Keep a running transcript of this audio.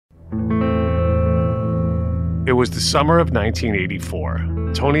It was the summer of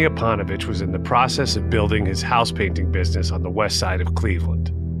 1984. Tony Apanovitch was in the process of building his house painting business on the west side of Cleveland.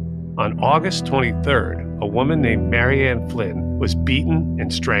 On August 23rd, a woman named Marianne Flynn was beaten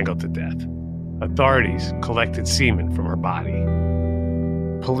and strangled to death. Authorities collected semen from her body.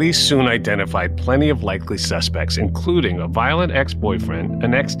 Police soon identified plenty of likely suspects, including a violent ex-boyfriend,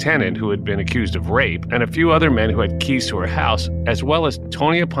 an ex-tenant who had been accused of rape, and a few other men who had keys to her house, as well as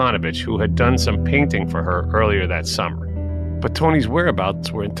Tony Apanovitch, who had done some painting for her earlier that summer. But Tony's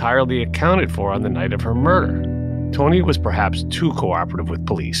whereabouts were entirely accounted for on the night of her murder. Tony was perhaps too cooperative with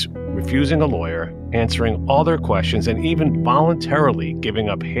police, refusing a lawyer, answering all their questions, and even voluntarily giving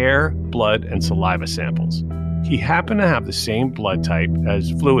up hair, blood, and saliva samples. He happened to have the same blood type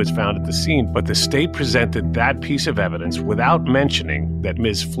as fluids found at the scene, but the state presented that piece of evidence without mentioning that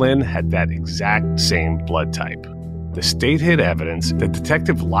Ms. Flynn had that exact same blood type. The state hid evidence, the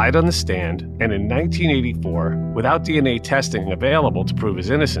detective lied on the stand, and in 1984, without DNA testing available to prove his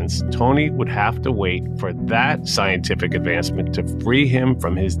innocence, Tony would have to wait for that scientific advancement to free him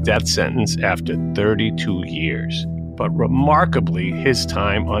from his death sentence after 32 years. But remarkably, his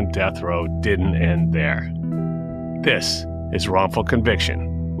time on death row didn't end there. This is Wrongful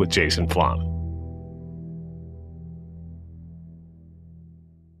Conviction with Jason Flom.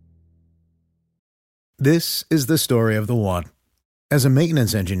 This is the story of the one. As a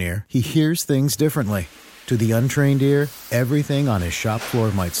maintenance engineer, he hears things differently. To the untrained ear, everything on his shop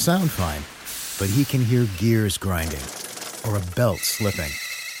floor might sound fine, but he can hear gears grinding or a belt slipping.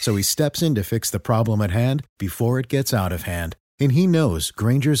 So he steps in to fix the problem at hand before it gets out of hand. And he knows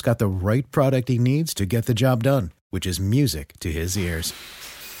Grainger's got the right product he needs to get the job done, which is music to his ears.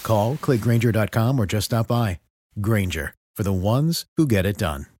 Call, click Grainger.com, or just stop by. Grainger, for the ones who get it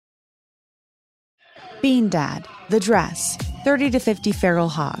done. Bean Dad, The Dress, 30 to 50 Feral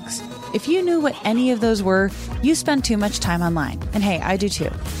Hogs. If you knew what any of those were, you spend too much time online. And hey, I do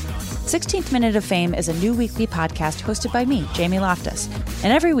too. 16th Minute of Fame is a new weekly podcast hosted by me, Jamie Loftus.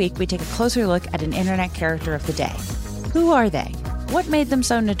 And every week we take a closer look at an internet character of the day. Who are they? What made them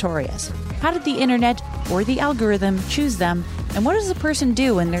so notorious? How did the internet or the algorithm choose them? And what does a person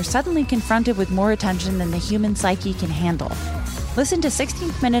do when they're suddenly confronted with more attention than the human psyche can handle? Listen to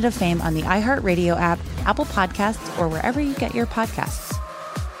 16th Minute of Fame on the iHeartRadio app, Apple Podcasts, or wherever you get your podcasts.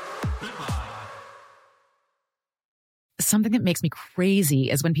 Something that makes me crazy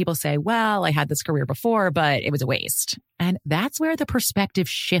is when people say, well, I had this career before, but it was a waste. And that's where the perspective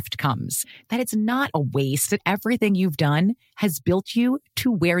shift comes, that it's not a waste, that everything you've done has built you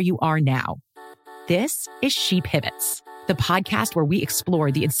to where you are now. This is She Pivots, the podcast where we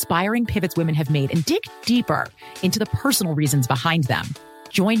explore the inspiring pivots women have made and dig deeper into the personal reasons behind them.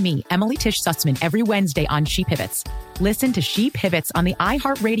 Join me, Emily Tish Sussman, every Wednesday on She Pivots. Listen to She Pivots on the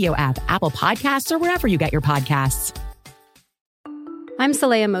iHeartRadio app, Apple Podcasts, or wherever you get your podcasts. I'm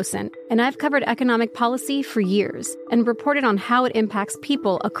Saleha Mohsen, and I've covered economic policy for years and reported on how it impacts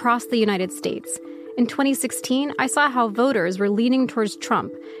people across the United States. In 2016, I saw how voters were leaning towards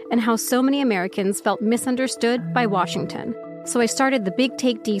Trump and how so many Americans felt misunderstood by Washington. So I started The Big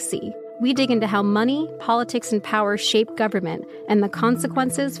Take DC. We dig into how money, politics, and power shape government and the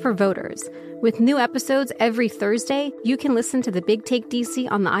consequences for voters. With new episodes every Thursday, you can listen to The Big Take DC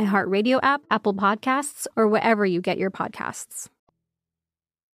on the iHeartRadio app, Apple Podcasts, or wherever you get your podcasts.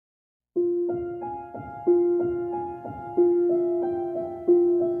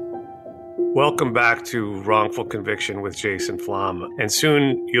 Welcome back to Wrongful Conviction with Jason Flom. And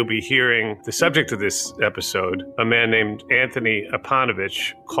soon you'll be hearing the subject of this episode, a man named Anthony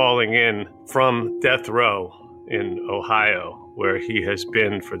Apanovitch, calling in from death row in Ohio, where he has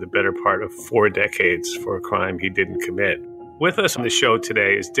been for the better part of 4 decades for a crime he didn't commit. With us on the show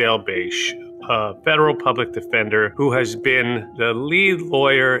today is Dale Bache, a federal public defender who has been the lead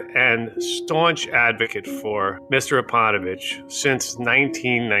lawyer and staunch advocate for Mr. Apanovitch since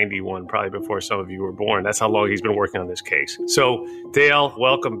 1991, probably before some of you were born. That's how long he's been working on this case. So, Dale,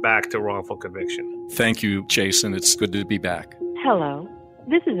 welcome back to Wrongful Conviction. Thank you, Jason. It's good to be back. Hello.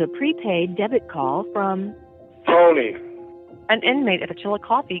 This is a prepaid debit call from Tony, an inmate at the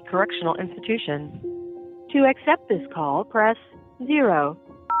Chillicothe Correctional Institution. To accept this call, press 0.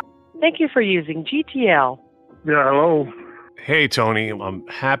 Thank you for using GTL. Yeah, hello. Hey, Tony, I'm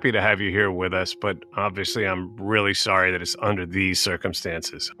happy to have you here with us, but obviously I'm really sorry that it's under these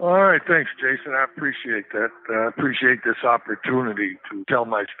circumstances. All right, thanks, Jason. I appreciate that. I appreciate this opportunity to tell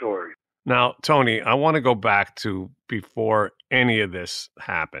my story. Now, Tony, I want to go back to before any of this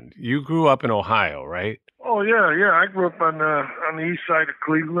happened. You grew up in Ohio, right? Oh, yeah. I grew up on the east side of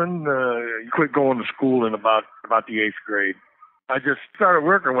Cleveland. Quit going to school in about the 8th grade. I just started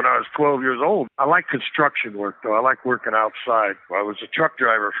working when I was 12 years old. I like construction work, though. I like working outside. I was a truck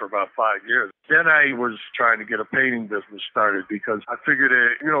driver for about 5 years. Then I was trying to get a painting business started because I figured,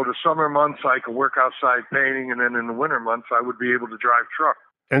 the summer months I could work outside painting, and then in the winter months I would be able to drive truck.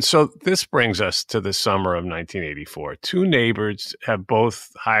 And so this brings us to the summer of 1984. Two neighbors have both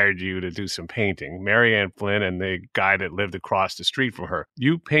hired you to do some painting, Mary Ann Flynn and the guy that lived across the street from her.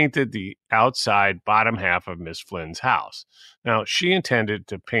 You painted the outside bottom half of Miss Flynn's house. Now, she intended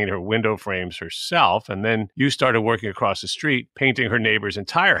to paint her window frames herself, and then you started working across the street, painting her neighbor's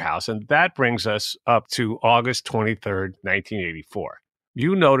entire house. And that brings us up to August 23rd, 1984.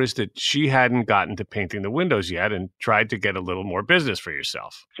 You noticed that she hadn't gotten to painting the windows yet and tried to get a little more business for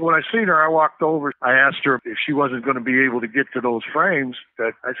yourself. So when I seen her, I walked over. I asked her if she wasn't going to be able to get to those frames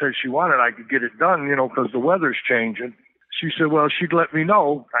that I said she wanted. I could get it done, because the weather's changing. She said, well, she'd let me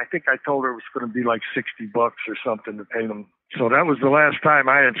know. I think I told her it was going to be like $60 or something to paint them. So that was the last time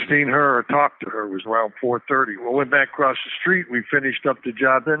I had seen her or talked to her. It was around 4:30. We went back across the street. We finished up the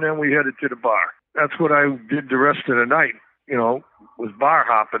job, and then we headed to the bar. That's what I did the rest of the night. Was bar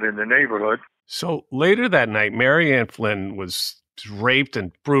hopping in the neighborhood. So later that night, Mary Ann Flynn was raped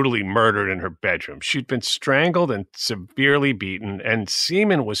and brutally murdered in her bedroom. She'd been strangled and severely beaten, and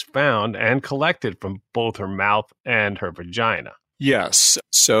semen was found and collected from both her mouth and her vagina. Yes.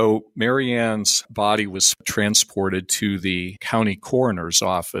 So Mary Ann's body was transported to the county coroner's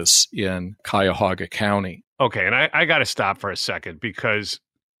office in Cuyahoga County. Okay, and I got to stop for a second because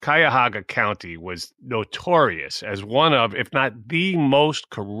Cuyahoga County was notorious as one of, if not the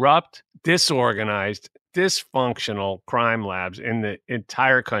most corrupt, disorganized, dysfunctional crime labs in the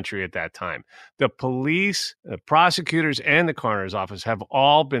entire country at that time. The police, the prosecutors, and the coroner's office have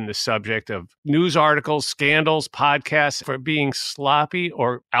all been the subject of news articles, scandals, podcasts for being sloppy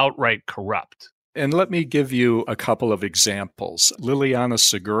or outright corrupt. And let me give you a couple of examples. Liliana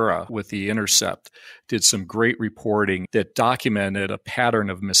Segura with The Intercept did some great reporting that documented a pattern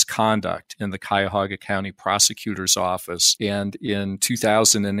of misconduct in the Cuyahoga County Prosecutor's Office. And in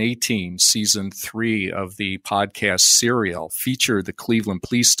 2018, season 3 of the podcast Serial featured the Cleveland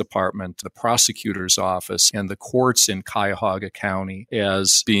Police Department, the Prosecutor's Office, and the courts in Cuyahoga County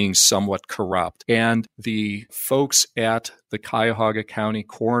as being somewhat corrupt. And the folks at the Cuyahoga County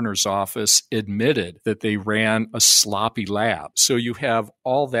Coroner's Office admitted that they ran a sloppy lab. So you have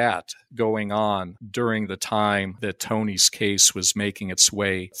all that going on during the time that Tony's case was making its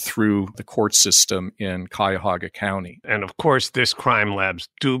way through the court system in Cuyahoga County. And of course, this crime lab's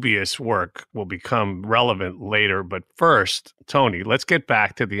dubious work will become relevant later. But first, Tony, let's get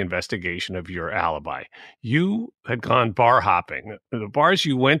back to the investigation of your alibi. You had gone bar hopping. The bars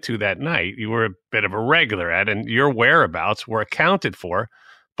you went to that night, you were a bit of a regular at, and your whereabouts were accounted for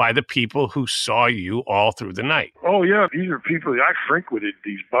by the people who saw you all through the night. Oh, yeah. These are people. I frequented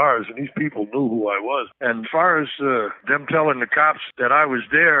these bars, and these people knew who I was. And as far as them telling the cops that I was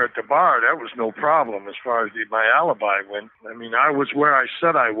there at the bar, that was no problem as far as my alibi went. I mean, I was where I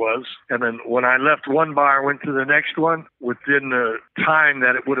said I was. And then when I left one bar, went to the next one, within the time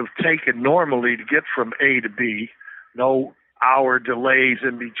that it would have taken normally to get from A to B, no hour delays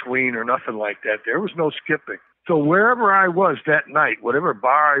in between or nothing like that. There was no skipping. So wherever I was that night, whatever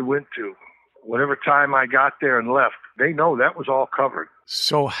bar I went to, whatever time I got there and left, they know that was all covered.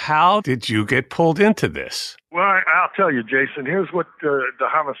 So how did you get pulled into this? Well, I'll tell you, Jason. Here's what the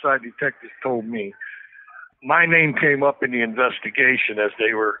homicide detectives told me. My name came up in the investigation as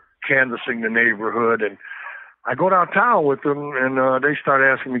they were canvassing the neighborhood, and I go downtown with them, and they start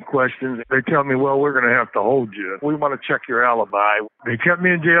asking me questions. They tell me, well, we're going to have to hold you. We want to check your alibi. They kept me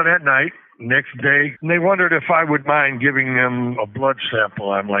in jail that night. Next day, and they wondered if I would mind giving them a blood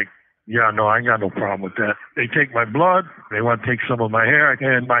sample. I'm like, yeah, no, I ain't got no problem with that. They take my blood. They want to take some of my hair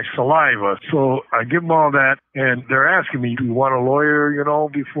and my saliva. So I give them all that, and they're asking me, do you want a lawyer,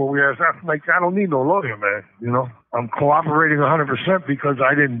 before we ask? I'm like, I don't need no lawyer, man. I'm cooperating 100% because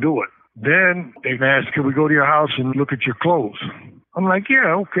I didn't do it. Then they asked, can we go to your house and look at your clothes? I'm like,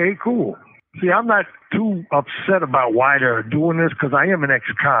 yeah, okay, cool. See, I'm not too upset about why they're doing this because I am an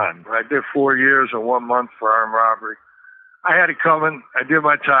ex-con. I did 4 years and 1 month for armed robbery. I had it coming. I did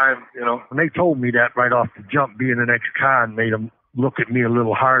my time, And they told me that right off the jump, being an ex-con made them look at me a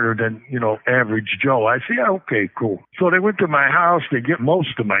little harder than, average Joe. I said, yeah, okay, cool. So they went to my house. They get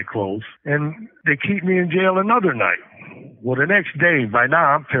most of my clothes, and they keep me in jail another night. Well, the next day, by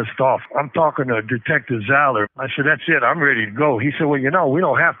now, I'm pissed off. I'm talking to Detective Zaller. I said, that's it. I'm ready to go. He said, well, we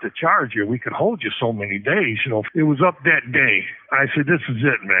don't have to charge you. We could hold you so many days. It was up that day. I said, this is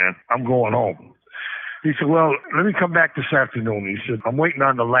it, man. I'm going home. He said, well, let me come back this afternoon. He said, I'm waiting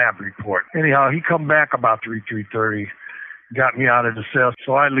on the lab report. Anyhow, he come back about 3:30. got me out of the cell.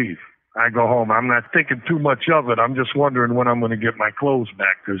 So I leave. I go home. I'm not thinking too much of it. I'm just wondering when I'm going to get my clothes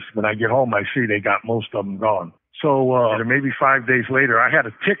back, because when I get home, I see they got most of them gone. So maybe 5 days later, I had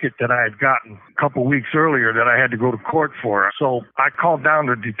a ticket that I had gotten a couple weeks earlier that I had to go to court for. So I called down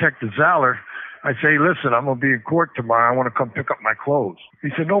to Detective Zaller. I say, listen, I'm going to be in court tomorrow. I want to come pick up my clothes. He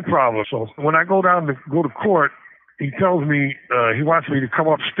said, no problem. So when I go down to go to court, he tells me he wants me to come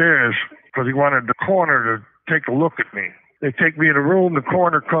upstairs because he wanted the coroner to take a look at me. They take me in a room. The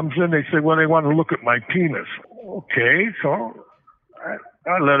coroner comes in. They say, well, they want to look at my penis. Okay, so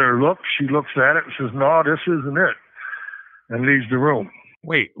I let her look. She looks at it and says, no, this isn't it, and leaves the room.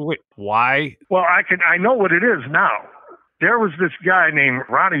 Wait, why? Well, I know what it is now. There was this guy named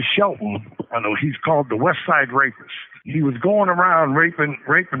Ronnie Shelton. I know he's called the West Side Rapist. He was going around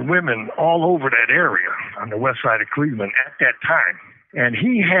raping women all over that area on the west side of Cleveland at that time. And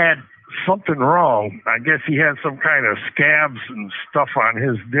he had something wrong. I guess he had some kind of scabs and stuff on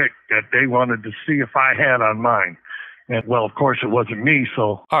his dick that they wanted to see if I had on mine. And, well, of course, it wasn't me,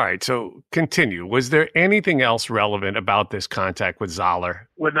 so... All right, so continue. Was there anything else relevant about this contact with Zaller?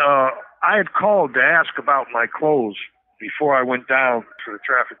 When I had called to ask about my clothes before I went down for the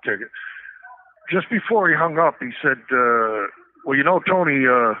traffic ticket, just before he hung up, he said, well, you know, Tony,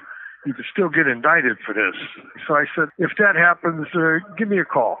 you could still get indicted for this. So I said, if that happens, give me a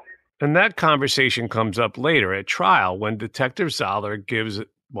call. And that conversation comes up later at trial when Detective Zaller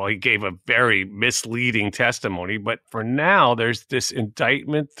he gave a very misleading testimony, but for now, there's this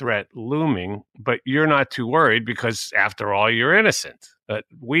indictment threat looming, but you're not too worried because, after all, you're innocent. But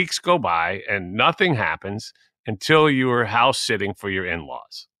weeks go by and nothing happens until you were house sitting for your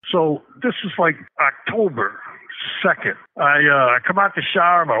in-laws. So this is like October 2nd. I come out the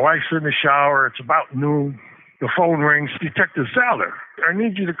shower. My wife's in the shower. It's about noon. The phone rings. Detective Zaller, I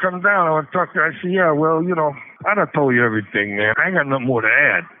need you to come down. I want to talk to you. I say, yeah, well, you know, I done told you everything, man. I ain't got nothing more to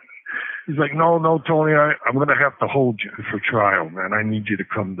add. He's like, no, Tony, I'm going to have to hold you for trial, man. I need you to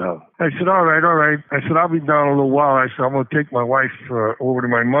come down. I said, all right. I said, I'll be down a little while. I said, I'm going to take my wife over to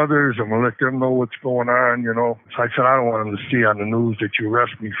my mother's. I'm going to let them know what's going on, you know. So I said, I don't want them to see on the news that you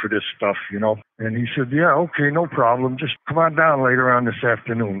arrest me for this stuff, you know. And he said, yeah, okay, no problem. Just come on down later on this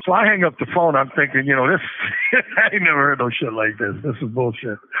afternoon. So I hang up the phone. I'm thinking, you know, this, I ain't never heard no shit like this. This is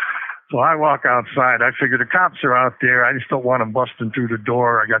bullshit. So I walk outside. I figure the cops are out there. I just don't want them busting through the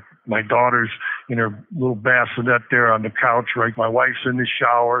door. I got my daughters in her little bassinet there on the couch, right? My wife's in the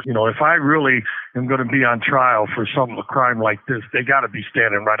shower. You know, if I really am going to be on trial for a crime like this, they got to be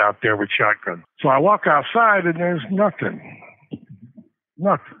standing right out there with shotguns. So I walk outside and there's nothing.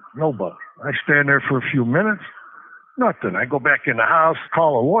 Nobody. I stand there for a few minutes. Nothing. I go back in the house,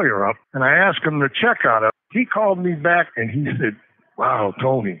 call a lawyer up, and I ask him to check on it. He called me back and he said, wow,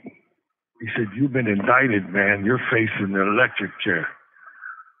 Tony. He said, you've been indicted, man. You're facing an electric chair.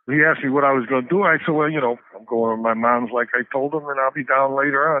 He asked me what I was going to do. I said, well, you know, I'm going to my mom's like I told him, and I'll be down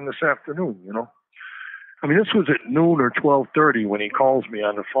later on this afternoon, you know. I mean, this was at noon or 12:30 when he calls me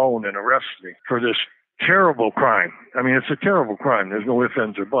on the phone and arrests me for this terrible crime. I mean, it's a terrible crime. There's no ifs,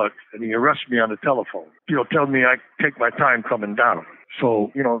 ands, or buts. And he arrests me on the telephone. You know, tells me I take my time coming down.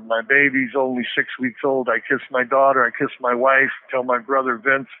 So, you know, my baby's only 6 weeks old. I kiss my daughter. I kiss my wife. Tell my brother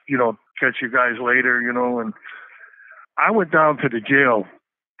Vince, you know, catch you guys later, you know. And I went down to the jail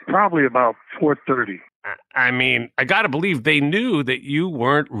probably about 4:30. I mean, I got to believe they knew that you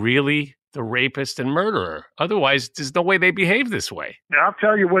weren't really the rapist and murderer. Otherwise, there's no way they behave this way. Now, I'll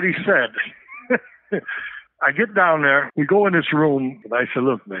tell you what he said. I get down there. We go in this room, and I said,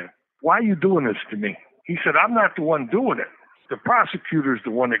 look, man, why are you doing this to me? He said, I'm not the one doing it. The prosecutor's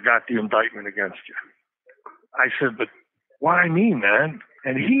the one that got the indictment against you. I said, but what I mean, man?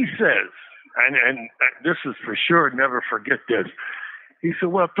 And he says, and this is for sure, never forget this. He said,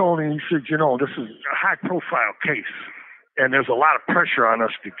 well, Tony, he said, you know, this is a high-profile case, and there's a lot of pressure on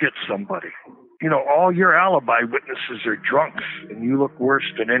us to get somebody. You know, all your alibi witnesses are drunks, and you look worse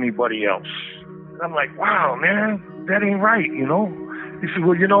than anybody else. And I'm like, wow, man, that ain't right, you know? He said,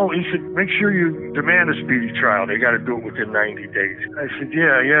 well, you know, he said, make sure you demand a speedy trial. They got to do it within 90 days. I said,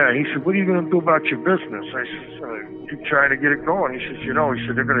 yeah. He said, what are you going to do about your business? I said, keep trying to get it going. He says, you know, he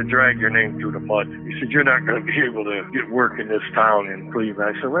said, they're going to drag your name through the mud. He said, you're not going to be able to get work in this town in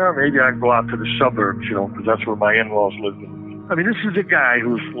Cleveland. I said, well, maybe I'd go out to the suburbs, you know, because that's where my in-laws live. I mean, this is a guy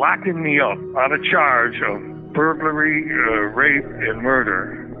who's locking me up on a charge of burglary, rape, and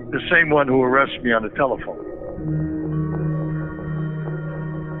murder. The same one who arrested me on the telephone.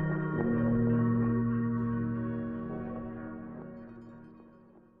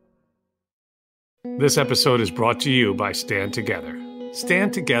 This episode is brought to you by Stand Together.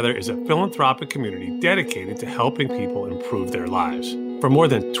 Stand Together is a philanthropic community dedicated to helping people improve their lives. For more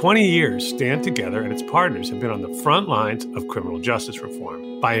than 20 years, Stand Together and its partners have been on the front lines of criminal justice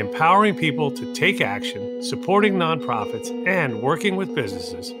reform. By empowering people to take action, supporting nonprofits, and working with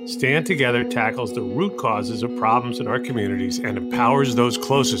businesses, Stand Together tackles the root causes of problems in our communities and empowers those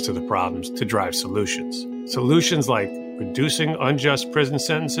closest to the problems to drive solutions. Solutions like reducing unjust prison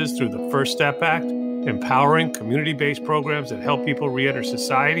sentences through the First Step Act, empowering community-based programs that help people reenter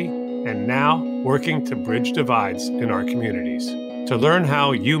society, and now working to bridge divides in our communities. To learn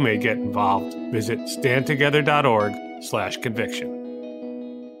how you may get involved, visit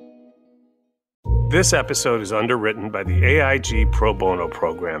standtogether.org/conviction. This episode is underwritten by the AIG Pro Bono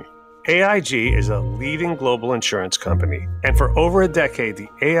program. AIG is a leading global insurance company, and for over a decade, the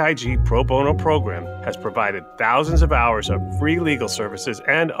AIG Pro Bono program has provided thousands of hours of free legal services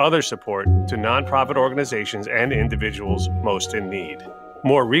and other support to nonprofit organizations and individuals most in need.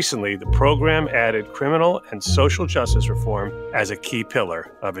 More recently, the program added criminal and social justice reform as a key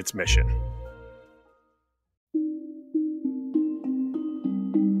pillar of its mission.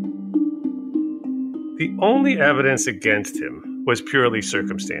 The only evidence against him was purely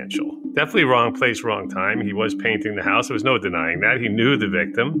circumstantial. Definitely wrong place, wrong time. He was painting the house. There was no denying that. He knew the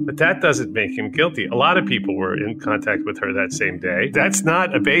victim, but that doesn't make him guilty. A lot of people were in contact with her that same day. That's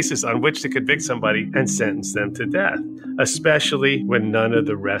not a basis on which to convict somebody and sentence them to death, especially when none of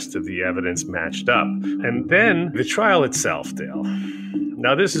the rest of the evidence matched up. And then the trial itself, Dale.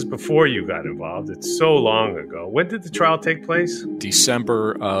 Now, this is before you got involved. It's so long ago. When did the trial take place?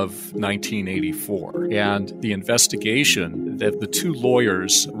 December of 1984. And the investigation that the two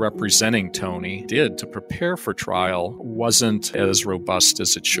lawyers representing Tony did to prepare for trial wasn't as robust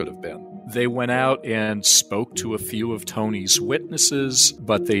as it should have been. They went out and spoke to a few of Tony's witnesses,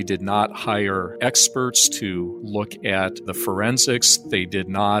 but they did not hire experts to look at the forensics. They did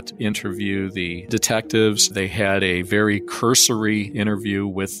not interview the detectives. They had a very cursory interview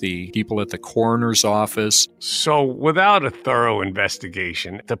with the people at the coroner's office. So without a thorough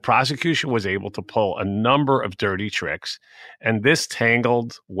investigation, the prosecution was able to pull a number of dirty tricks, and this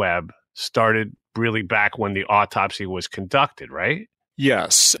tangled web started really back when the autopsy was conducted, right?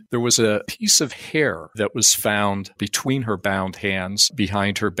 Yes, there was a piece of hair that was found between her bound hands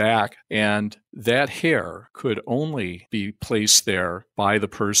behind her back, and that hair could only be placed there by the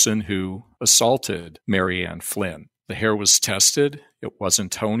person who assaulted Mary Ann Flynn. The hair was tested. It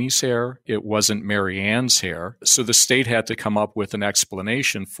wasn't Tony's hair. It wasn't Mary Ann's hair. So the state had to come up with an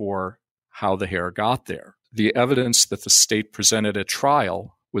explanation for how the hair got there. The evidence that the state presented at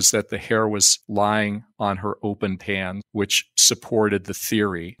trial was that the hair was lying on her opened hand, which supported the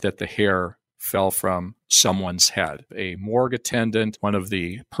theory that the hair fell from someone's head, a morgue attendant, one of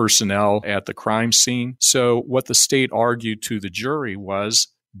the personnel at the crime scene. So what the state argued to the jury was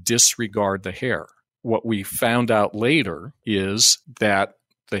disregard the hair. What we found out later is that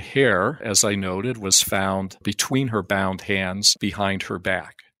the hair, as I noted, was found between her bound hands behind her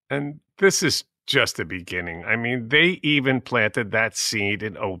back. And this is just the beginning. I mean, they even planted that seed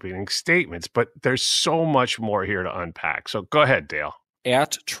in opening statements, but there's so much more here to unpack. So go ahead, Dale.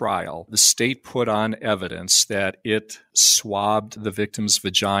 At trial, the state put on evidence that it swabbed the victim's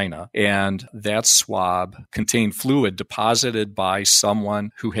vagina, and that swab contained fluid deposited by someone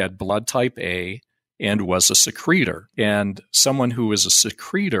who had blood type A and was a secretor. And someone who is a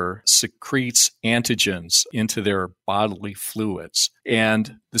secretor secretes antigens into their bodily fluids.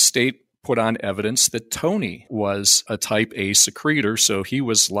 And the state put on evidence that Tony was a type A secretor, so he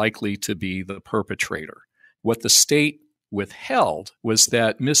was likely to be the perpetrator. What the state withheld was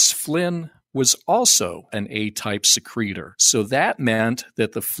that Miss Flynn was also an A-type secretor. So that meant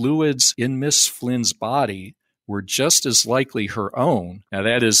that the fluids in Miss Flynn's body were just as likely her own. Now,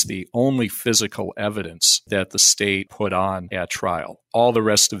 that is the only physical evidence that the state put on at trial. All the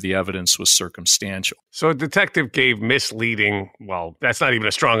rest of the evidence was circumstantial. So a detective gave misleading, well, that's not even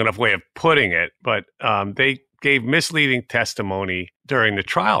a strong enough way of putting it, but they gave misleading testimony during the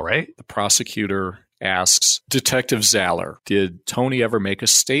trial, right? The prosecutor asks, Detective Zaller, did Tony ever make a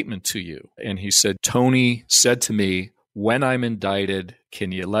statement to you? And he said, Tony said to me, when I'm indicted,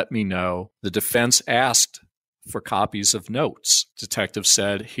 can you let me know? The defense asked for copies of notes. Detective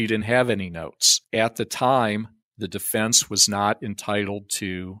said he didn't have any notes. At the time, the defense was not entitled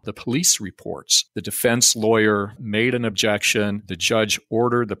to the police reports. The defense lawyer made an objection. The judge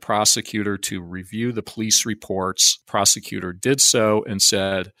ordered the prosecutor to review the police reports. Prosecutor did so and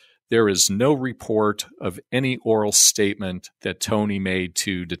said, There is no report of any oral statement that Tony made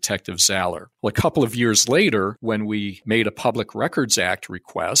to Detective Zaller. Well, a couple of years later, when we made a Public Records Act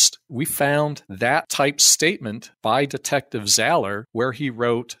request, we found that type statement by Detective Zaller where he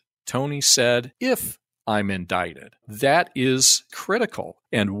wrote, Tony said, if I'm indicted. That is critical.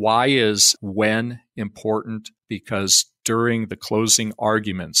 And why is when important? Because during the closing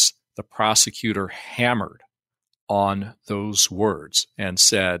arguments, the prosecutor hammered on those words and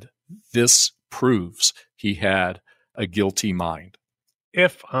said, this proves he had a guilty mind.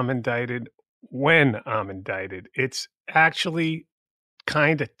 If I'm indicted, when I'm indicted, it's actually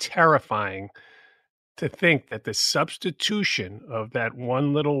kind of terrifying to think that the substitution of that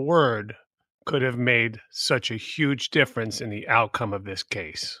one little word could have made such a huge difference in the outcome of this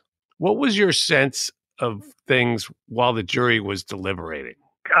case. What was your sense of things while the jury was deliberating?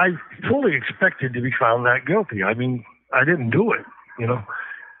 I fully expected to be found not guilty. I mean, I didn't do it, you know.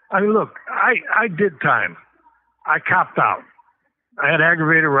 I mean, look, I did time. I copped out. I had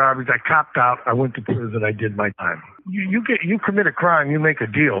aggravated robberies. I copped out. I went to prison. I did my time. You commit a crime, you make a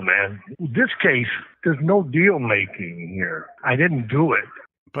deal, man. This case, there's no deal making here. I didn't do it.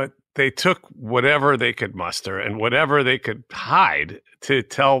 But they took whatever they could muster and whatever they could hide to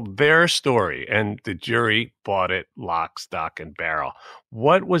tell their story, and the jury bought it lock, stock, and barrel.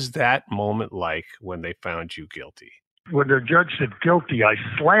 What was that moment like when they found you guilty? When the judge said guilty, I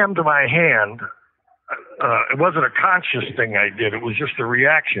slammed my hand. It wasn't a conscious thing I did. It was just a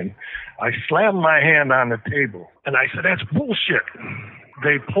reaction. I slammed my hand on the table, and I said, that's bullshit.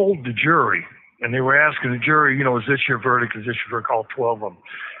 They polled the jury, and they were asking the jury, you know, is this your verdict? Is this your verdict? All 12 of them.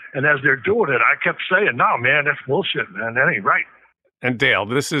 And as they're doing it, I kept saying, no, man, that's bullshit, man. That ain't right. And Dale,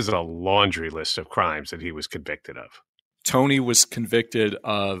 this is a laundry list of crimes that he was convicted of. Tony was convicted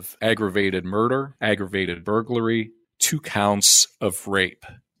of aggravated murder, aggravated burglary, 2 counts of rape.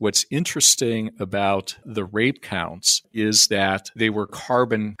 What's interesting about the rape counts is that they were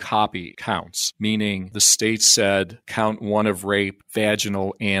carbon copy counts, meaning the state said count 1 of rape,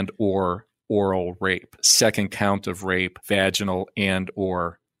 vaginal and or oral rape. Second count of rape, vaginal and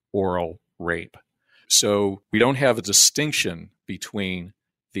or oral rape. So we don't have a distinction between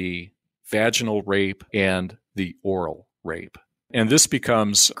the vaginal rape and the oral rape. And this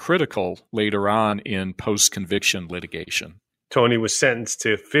becomes critical later on in post-conviction litigation. Tony was sentenced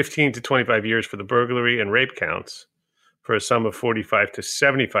to 15 to 25 years for the burglary and rape counts for a sum of 45 to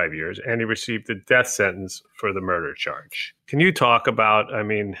 75 years, and he received a death sentence for the murder charge. Can you talk about,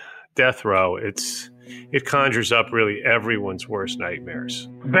 death row? It conjures up really everyone's worst nightmares.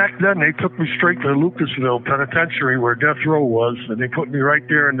 Back then, they took me straight to Lucasville Penitentiary where death row was, and they put me right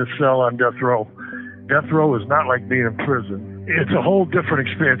there in the cell on death row. Death row is not like being in prison. It's a whole different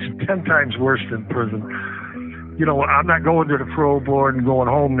experience, 10 times worse than prison. You know, I'm not going to the parole board and going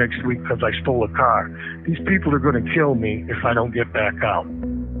home next week because I stole a car. These people are going to kill me if I don't get back out.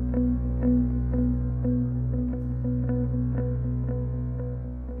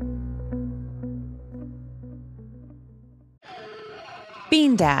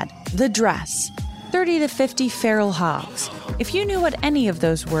 Bean Dad, The Dress, 30 to 50 feral hogs. If you knew what any of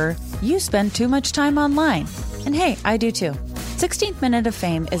those were, you spend too much time online. And hey, I do too. 16th Minute of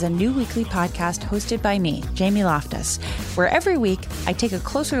Fame is a new weekly podcast hosted by me, Jamie Loftus, where every week I take a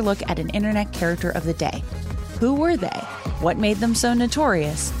closer look at an internet character of the day. Who were they? What made them so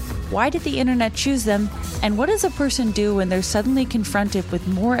notorious? Why did the internet choose them? And what does a person do when they're suddenly confronted with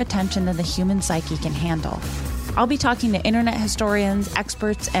more attention than the human psyche can handle? I'll be talking to internet historians,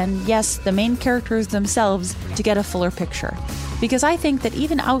 experts, and yes, the main characters themselves to get a fuller picture. Because I think that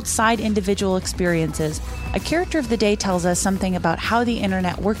even outside individual experiences, a character of the day tells us something about how the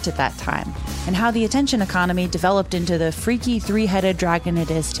internet worked at that time and how the attention economy developed into the freaky 3-headed dragon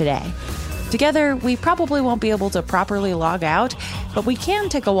it is today. Together, we probably won't be able to properly log out, but we can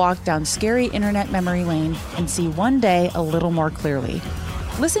take a walk down scary internet memory lane and see one day a little more clearly.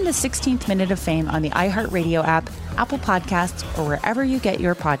 Listen to 16th Minute of Fame on the iHeartRadio app, Apple Podcasts, or wherever you get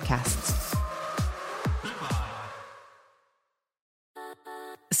your podcasts.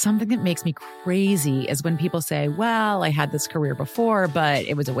 Something that makes me crazy is when people say, well, I had this career before, but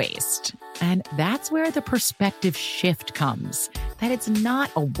it was a waste. And that's where the perspective shift comes, that it's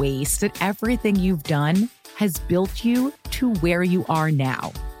not a waste, that everything you've done has built you to where you are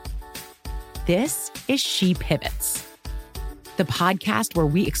now. This is She Pivots, the podcast where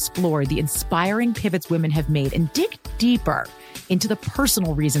we explore the inspiring pivots women have made and dig deeper into the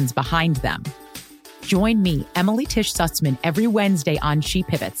personal reasons behind them. Join me, Emily Tish Sussman, every Wednesday on She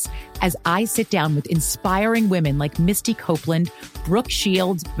Pivots as I sit down with inspiring women like Misty Copeland, Brooke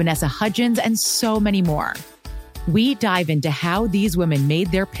Shields, Vanessa Hudgens, and so many more. We dive into how these women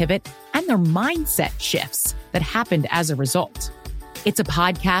made their pivot and their mindset shifts that happened as a result. It's a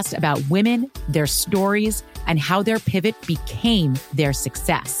podcast about women, their stories, and how their pivot became their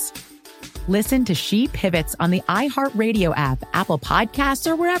success. Listen to She Pivots on the iHeartRadio app, Apple Podcasts,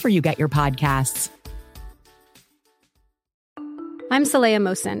 or wherever you get your podcasts. I'm Saleha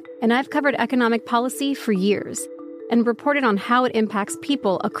Mohsin, and I've covered economic policy for years and reported on how it impacts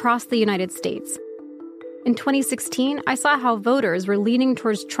people across the United States. In 2016, I saw how voters were leaning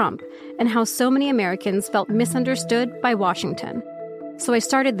towards Trump and how so many Americans felt misunderstood by Washington. So I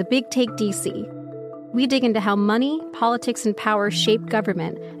started The Big Take DC. We dig into how money, politics, and power shape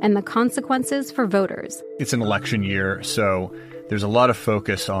government and the consequences for voters. It's an election year, so there's a lot of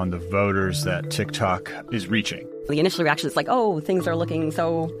focus on the voters that TikTok is reaching. The initial reaction is like, oh, things are looking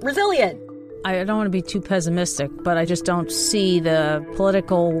so resilient. I don't want to be too pessimistic, but I just don't see the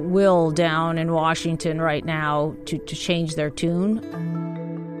political will down in Washington right now to change their tune.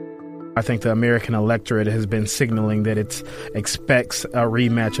 I think the American electorate has been signaling that it expects a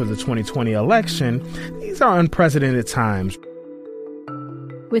rematch of the 2020 election. These are unprecedented times.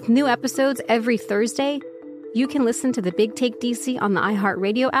 With new episodes every Thursday, you can listen to The Big Take DC on the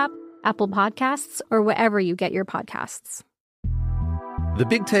iHeartRadio app, Apple Podcasts, or wherever you get your podcasts. The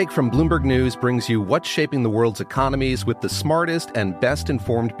Big Take from Bloomberg News brings you what's shaping the world's economies with the smartest and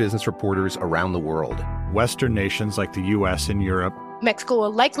best-informed business reporters around the world. Western nations like the U.S. and Europe. Mexico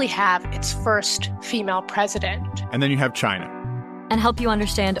will likely have its first female president. And then you have China. And help you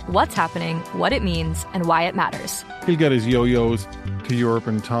understand what's happening, what it means, and why it matters. He'll get his yo-yos to Europe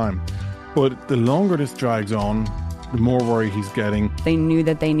in time. But the longer this drags on, the more worry he's getting. They knew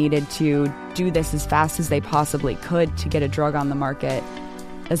that they needed to do this as fast as they possibly could to get a drug on the market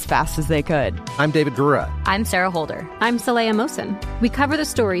as fast as they could. I'm David Gura. I'm Sarah Holder. I'm Saleha Mohsin. We cover the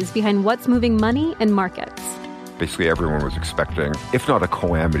stories behind what's moving money and markets. Basically, everyone was expecting, if not a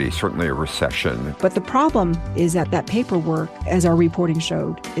calamity, certainly a recession. But the problem is that paperwork, as our reporting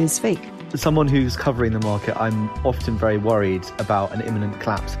showed, is fake. As someone who's covering the market, I'm often very worried about an imminent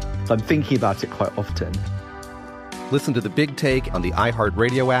collapse. So I'm thinking about it quite often. Listen to The Big Take on the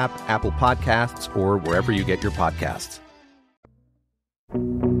iHeartRadio app, Apple Podcasts, or wherever you get your podcasts. In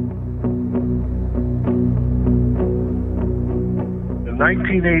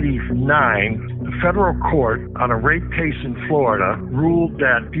 1989, the federal court on a rape case in Florida ruled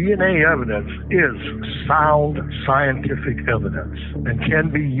that DNA evidence is sound scientific evidence and can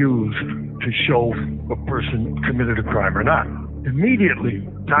be used to show a person committed a crime or not. Immediately,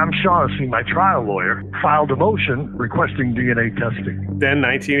 Tom Shaughnessy, my trial lawyer, filed a motion requesting DNA testing. Then,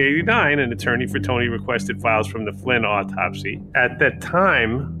 1989, an attorney for Tony requested files from the Flynn autopsy. At that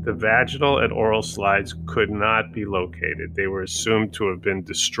time, the vaginal and oral slides could not be located. They were assumed to have been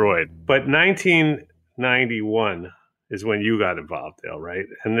destroyed. But 1991 is when you got involved, Dale, right?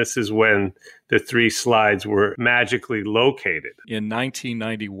 And this is when the 3 slides were magically located. In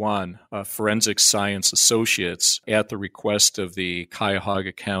 1991, Forensic Science Associates, at the request of the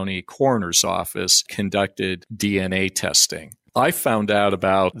Cuyahoga County Coroner's Office, conducted DNA testing. I found out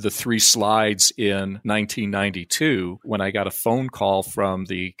about the 3 slides in 1992 when I got a phone call from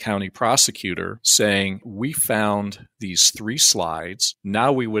the county prosecutor saying, we found these 3 slides.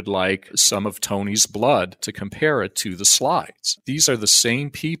 Now we would like some of Tony's blood to compare it to the slides. These are the same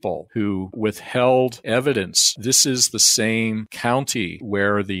people who withheld evidence. This is the same county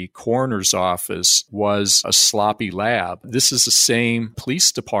where the coroner's office was a sloppy lab. This is the same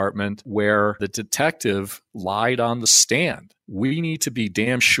police department where the detective lied on the stand. We need to be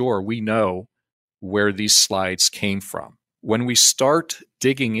damn sure we know where these slides came from. When we start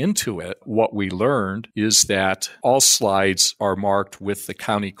digging into it, what we learned is that all slides are marked with the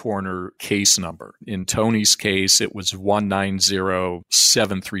county coroner case number. In Tony's case, it was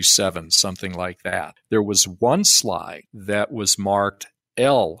 190737, something like that. There was one slide that was marked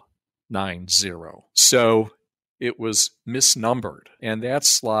L90. So it was misnumbered. And that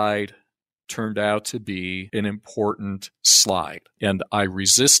slide turned out to be an important slide. And I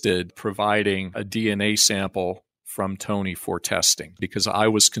resisted providing a DNA sample from Tony for testing because I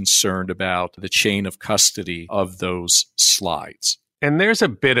was concerned about the chain of custody of those slides. And there's a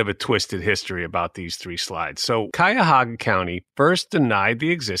bit of a twisted history about these 3 slides. So Cuyahoga County first denied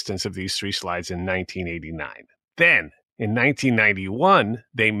the existence of these 3 slides in 1989. Then in 1991,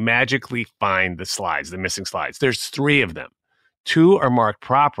 they magically find the slides, the missing slides. There's 3 of them. 2 are marked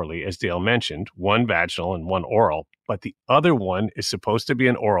properly, as Dale mentioned, 1 vaginal and 1 oral, but the other one is supposed to be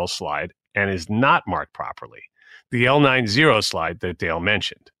an oral slide and is not marked properly, the L90 slide that Dale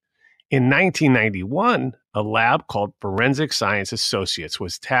mentioned. In 1991, a lab called Forensic Science Associates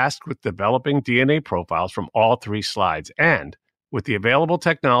was tasked with developing DNA profiles from all 3 slides and, with the available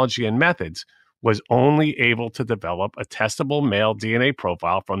technology and methods, was only able to develop a testable male DNA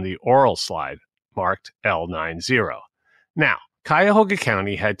profile from the oral slide, marked L90. Now, Cuyahoga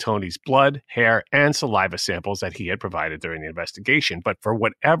County had Tony's blood, hair, and saliva samples that he had provided during the investigation, but for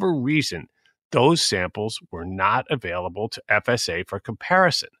whatever reason, those samples were not available to FSA for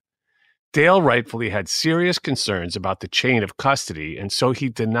comparison. Dale rightfully had serious concerns about the chain of custody, and so he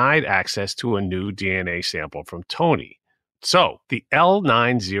denied access to a new DNA sample from Tony. So the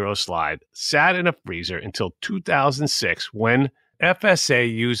L90 slide sat in a freezer until 2006 when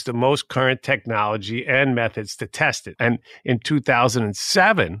FSA used the most current technology and methods to test it. And in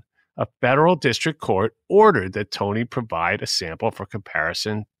 2007, a federal district court ordered that Tony provide a sample for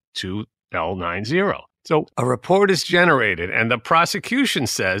comparison to L90. So a report is generated, and the prosecution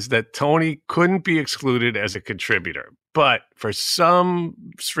says that Tony couldn't be excluded as a contributor. But for some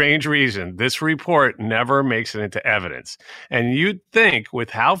strange reason, this report never makes it into evidence. And you'd think, with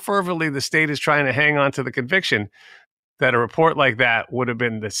how fervently the state is trying to hang on to the conviction, that a report like that would have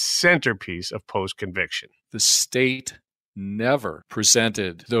been the centerpiece of post-conviction. The state never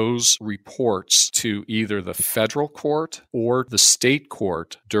presented those reports to either the federal court or the state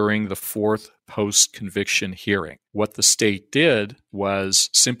court during the 4th post-conviction hearing. What the state did was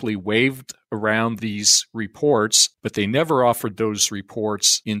simply waved around these reports, but they never offered those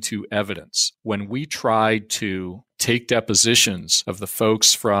reports into evidence. When we tried to take depositions of the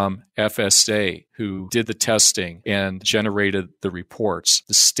folks from FSA who did the testing and generated the reports,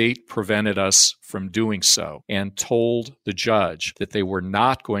 the state prevented us from doing so and told the judge that they were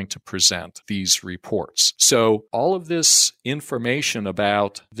not going to present these reports. So all of this information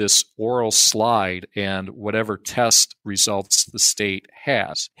about this oral slide and whatever test results the state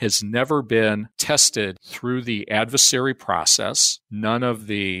has never been tested through the adversary process. None of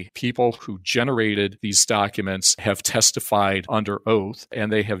the people who generated these documents have testified under oath,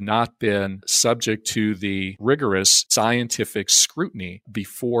 and they have not been subject to the rigorous scientific scrutiny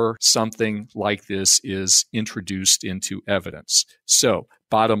before something like this is introduced into evidence. So,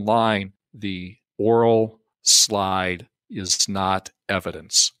 bottom line, the oral slide is not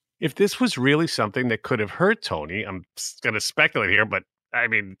evidence. If this was really something that could have hurt Tony, I'm going to speculate here, but I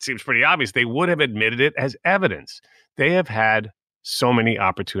mean, it seems pretty obvious, they would have admitted it as evidence. They have had so many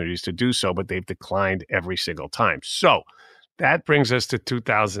opportunities to do so, but they've declined every single time. So that brings us to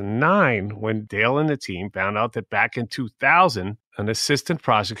 2009, when Dale and the team found out that back in 2000, an assistant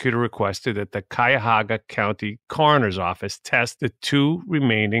prosecutor requested that the Cuyahoga County Coroner's Office test the 2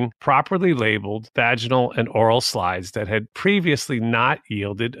 remaining properly labeled vaginal and oral slides that had previously not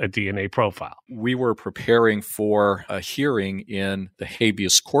yielded a DNA profile. We were preparing for a hearing in the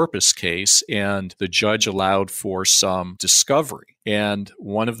habeas corpus case, and the judge allowed for some discovery. And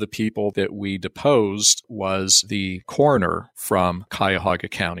one of the people that we deposed was the coroner from Cuyahoga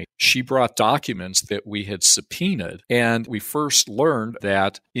County. She brought documents that we had subpoenaed, and we first learned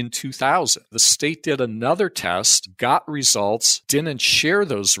that in 2000, the state did another test, got results, didn't share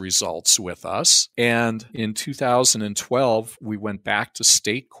those results with us. And in 2012, we went back to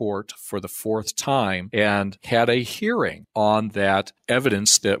state court for the 4th time and had a hearing on that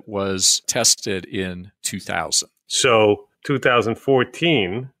evidence that was tested in 2000. So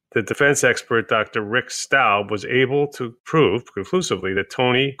 2014, the defense expert, Dr. Rick Staub, was able to prove conclusively that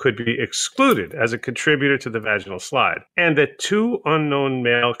Tony could be excluded as a contributor to the vaginal slide, and that 2 unknown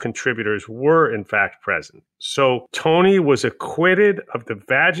male contributors were in fact present. So Tony was acquitted of the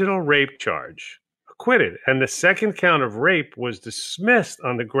vaginal rape charge. Acquitted. And the second count of rape was dismissed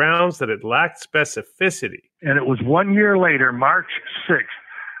on the grounds that it lacked specificity. And it was 1 year later, March 6th,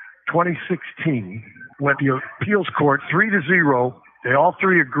 2016, went the appeals court 3-0. They all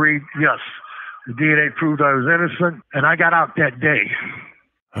 3 agreed, yes, the DNA proved I was innocent, and I got out that day.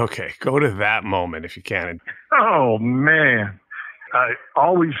 Okay, go to that moment if you can. Oh, man. I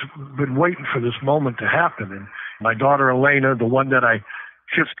always been waiting for this moment to happen. And my daughter, Elena, the one that I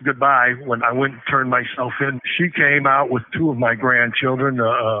kissed goodbye when I went and turned myself in, she came out with 2 of my grandchildren,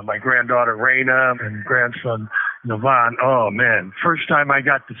 my granddaughter, Raina, and grandson, Navan. Oh, man. First time I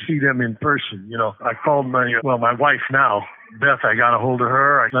got to see them in person. You know, I called my wife now, Beth. I got a hold of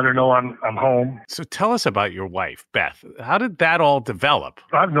her. I let her know I'm home. So tell us about your wife, Beth. How did that all develop?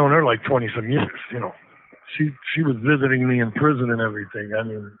 I've known her like 20-some years, you know. She was visiting me in prison and everything. I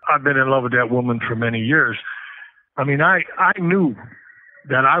mean, I've been in love with that woman for many years. I mean, I knew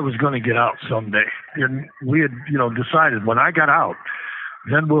that I was going to get out someday. And we had, decided when I got out,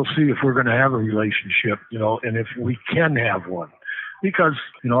 then we'll see if we're going to have a relationship, and if we can have one. because,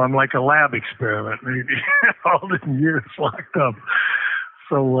 I'm like a lab experiment, maybe, all the years locked up.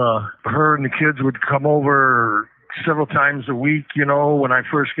 So her and the kids would come over several times a week, when I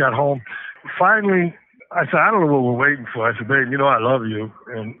first got home. Finally, I said, I don't know what we're waiting for. I said, babe, I love you.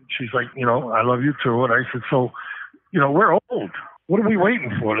 And she's like, I love you too. And I said, so, we're old. What are we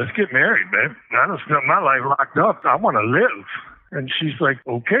waiting for? Let's get married, babe. I don't spend my life locked up. I want to live. And she's like,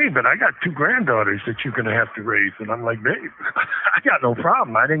 okay, but I got 2 granddaughters that you're going to have to raise. And I'm like, babe, I got no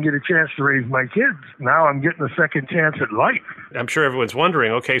problem. I didn't get a chance to raise my kids. Now I'm getting a second chance at life. I'm sure everyone's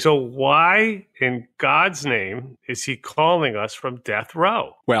wondering, okay, so why in God's name is he calling us from death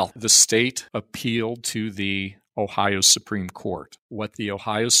row? Well, the state appealed to the Ohio Supreme Court. What the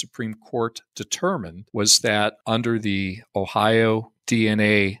Ohio Supreme Court determined was that under the Ohio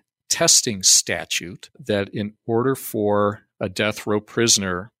DNA testing statute, that in order for a death row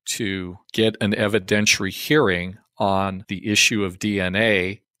prisoner to get an evidentiary hearing on the issue of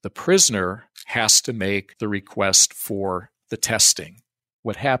DNA, the prisoner has to make the request for the testing.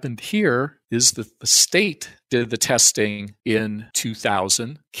 What happened here is that the state did the testing in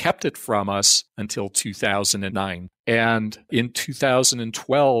 2000, kept it from us until 2009. And in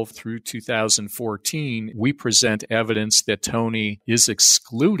 2012 through 2014, we present evidence that Tony is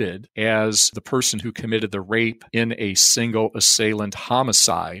excluded as the person who committed the rape in a single assailant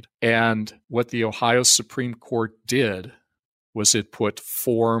homicide. And what the Ohio Supreme Court did was it put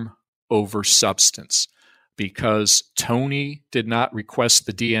form over substance. Because Tony did not request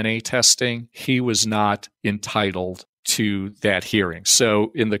the DNA testing, he was not entitled to that hearing.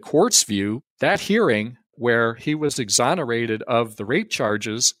 So in the court's view, that hearing where he was exonerated of the rape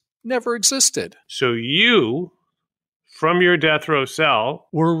charges never existed. So you, from your death row cell,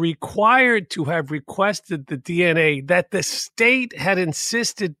 were required to have requested the DNA that the state had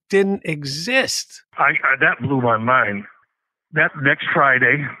insisted didn't exist. That blew my mind. That next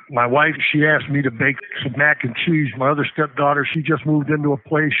Friday, my wife, she asked me to bake some mac and cheese. My other stepdaughter, she just moved into a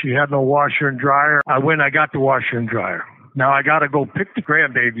place. She had no washer and dryer. I got the washer and dryer. Now I got to go pick the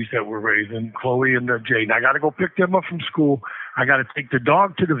grandbabies that we're raising, Chloe and Jaden. I got to go pick them up from school. I got to take the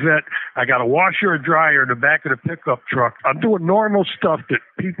dog to the vet. I got a washer and dryer in the back of the pickup truck. I'm doing normal stuff that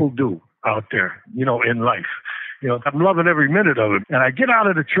people do out there, in life. I'm loving every minute of it. And I get out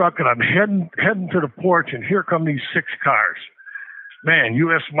of the truck and I'm heading to the porch, and here come these 6 cars. Man,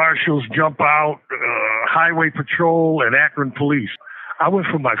 U.S. Marshals jump out, Highway Patrol, and Akron Police. I went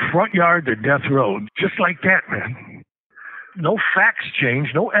from my front yard to death row, just like that, man. No facts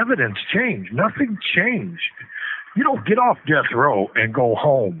changed, no evidence changed, nothing changed. You don't get off death row and go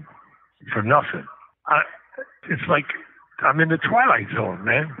home for nothing. It's like I'm in the twilight zone,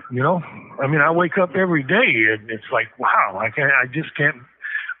 man. I wake up every day and it's like, wow, I just can't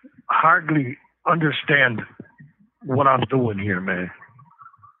hardly understand what I'm doing here, man.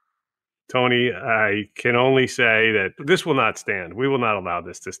 Tony, I can only say that this will not stand. We will not allow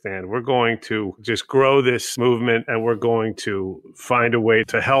this to stand. We're going to just grow this movement, and we're going to find a way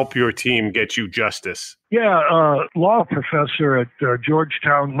to help your team get you justice. Yeah, law professor at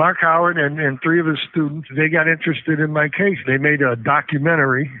Georgetown, Mark Howard, and 3 of his students, they got interested in my case. They made a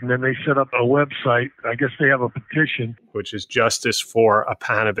documentary, and then they set up a website. I guess they have a petition, which is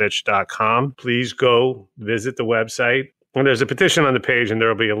justiceforapanovitch.com. Please go visit the website. And there's a petition on the page, and there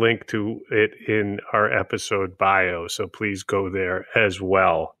will be a link to it in our episode bio. So please go there as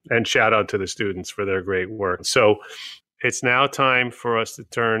well. And shout out to the students for their great work. So it's now time for us to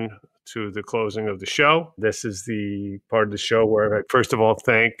turn to the closing of the show. This is the part of the show where I, first of all,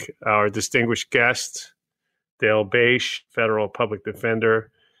 thank our distinguished guest, Dale Bache, federal public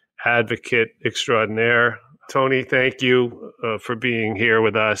defender, advocate extraordinaire. Tony, thank you for being here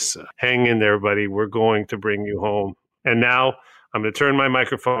with us. Hang in there, buddy. We're going to bring you home. And now I'm going to turn my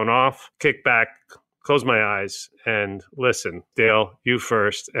microphone off, kick back, close my eyes, and listen. Dale, you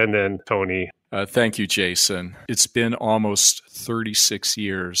first, and then Tony. Thank you, Jason. It's been almost 36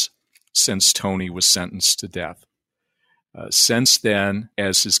 years since Tony was sentenced to death. Since then,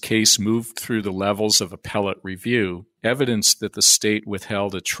 as his case moved through the levels of appellate review, evidence that the state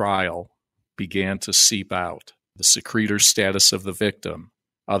withheld at trial began to seep out. The secretor status of the victim,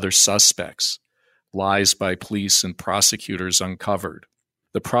 other suspects, lies by police and prosecutors uncovered.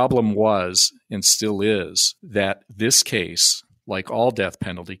 The problem was, and still is, that this case, like all death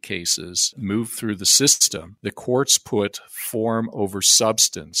penalty cases, moved through the system. The courts put form over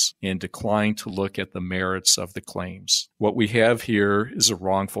substance and declined to look at the merits of the claims. What we have here is a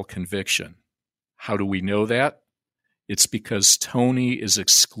wrongful conviction. How do we know that? It's because Tony is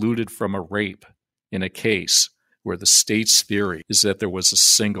excluded from a rape in a case where the state's theory is that there was a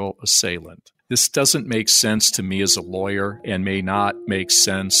single assailant. This doesn't make sense to me as a lawyer and may not make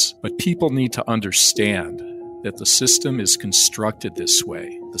sense, but people need to understand that the system is constructed this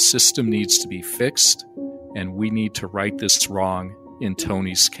way. The system needs to be fixed, and we need to right this wrong in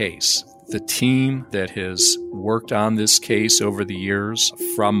Tony's case. The team that has worked on this case over the years,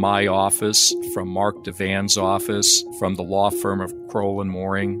 from my office, from Mark Devan's office, from the law firm of Kroll &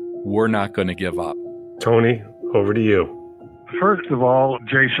 Mooring, we're not going to give up. Tony, over to you. First of all,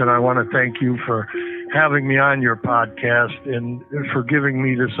 Jason, I want to thank you for having me on your podcast and for giving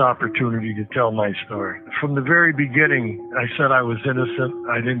me this opportunity to tell my story. From the very beginning, I said I was innocent.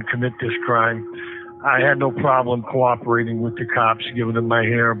 I didn't commit this crime. I had no problem cooperating with the cops, giving them my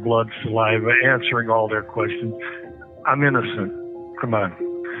hair, blood, saliva, answering all their questions. I'm innocent. Come on.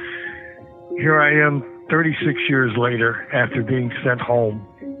 Here I am 36 years later after being sent home,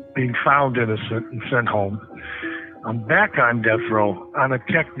 being found innocent and sent home. I'm back on death row on a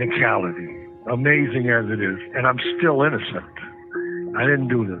technicality, amazing as it is, and I'm still innocent. I didn't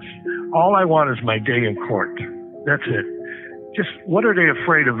do this. All I want is my day in court. That's it. Just what are they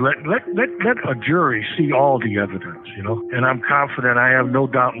afraid of? Let a jury see all the evidence, you know? And I'm confident, I have no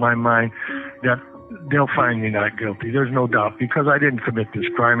doubt in my mind that they'll find me not guilty. There's no doubt, because I didn't commit this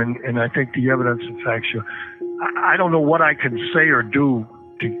crime, and I think the evidence and facts show. I don't know what I can say or do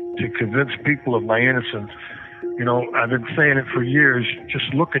to convince people of my innocence. You know, I've been saying it for years.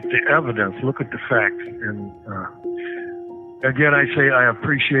 Just look at the evidence, look at the facts. And again, I say I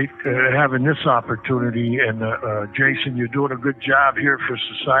appreciate having this opportunity. And Jason, you're doing a good job here for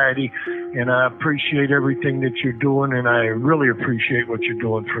society. And I appreciate everything that you're doing. And I really appreciate what you're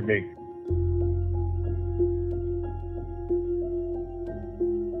doing for me.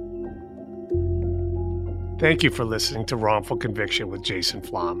 Thank you for listening to Wrongful Conviction with Jason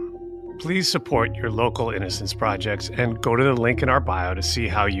Flom. Please support your local innocence projects and go to the link in our bio to see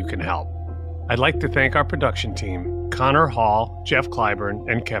how you can help. I'd like to thank our production team, Connor Hall, Jeff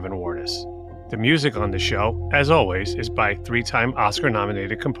Clyburn, and Kevin Wardis. The music on the show, as always, is by three-time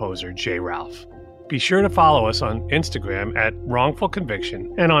Oscar-nominated composer Jay Ralph. Be sure to follow us on Instagram at Wrongful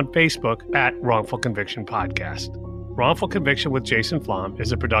Conviction and on Facebook at Wrongful Conviction Podcast. Wrongful Conviction with Jason Flom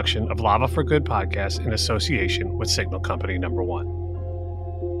is a production of Lava for Good Podcast in association with Signal Company No. 1.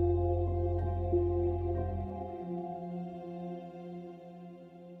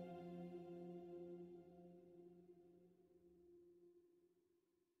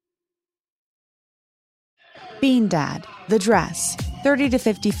 Bean Dad, The Dress, 30 to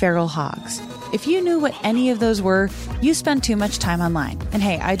 50 Feral Hogs. If you knew what any of those were, you spend too much time online. And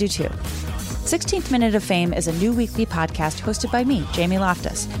hey, I do too. 16th Minute of Fame is a new weekly podcast hosted by me, Jamie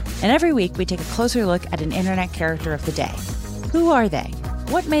Loftus. And every week we take a closer look at an internet character of the day. Who are they?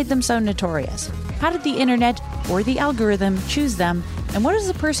 What made them so notorious? How did the internet or the algorithm choose them? And what does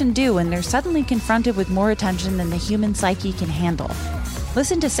a person do when they're suddenly confronted with more attention than the human psyche can handle?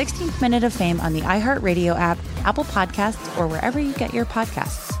 Listen to 16th Minute of Fame on the iHeartRadio app, Apple Podcasts, or wherever you get your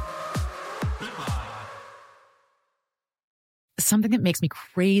podcasts. Something that makes me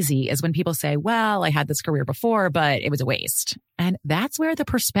crazy is when people say, well, I had this career before, but it was a waste. And that's where the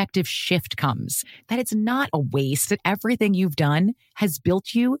perspective shift comes, that it's not a waste, that everything you've done has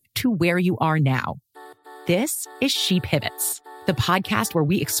built you to where you are now. This is She Pivots, the podcast where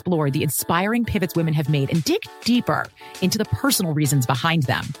we explore the inspiring pivots women have made and dig deeper into the personal reasons behind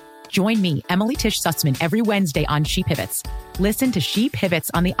them. Join me, Emily Tish Sussman, every Wednesday on She Pivots. Listen to She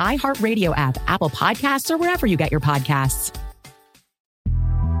Pivots on the iHeartRadio app, Apple Podcasts, or wherever you get your podcasts.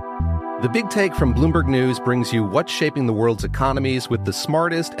 The Big Take from Bloomberg News brings you what's shaping the world's economies with the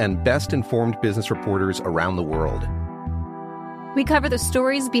smartest and best-informed business reporters around the world. We cover the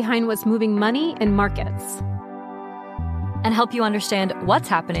stories behind what's moving money and markets, and help you understand what's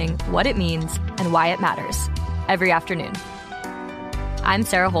happening, what it means, and why it matters every afternoon. I'm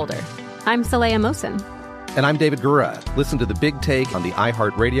Sarah Holder. I'm Saleha Mohsin. And I'm David Gura. Listen to The Big Take on the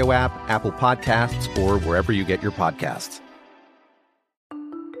iHeartRadio app, Apple Podcasts, or wherever you get your podcasts.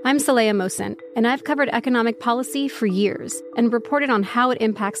 I'm Saleha Mohsin, and I've covered economic policy for years and reported on how it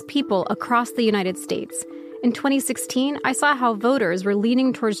impacts people across the United States. In 2016, I saw how voters were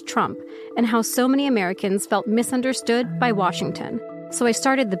leaning towards Trump and how so many Americans felt misunderstood by Washington. So I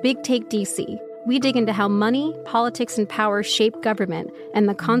started The Big Take DC. We dig into how money, politics, and power shape government and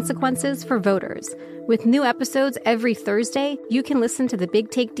the consequences for voters. With new episodes every Thursday, you can listen to The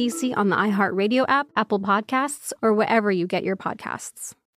Big Take DC on the iHeartRadio app, Apple Podcasts, or wherever you get your podcasts.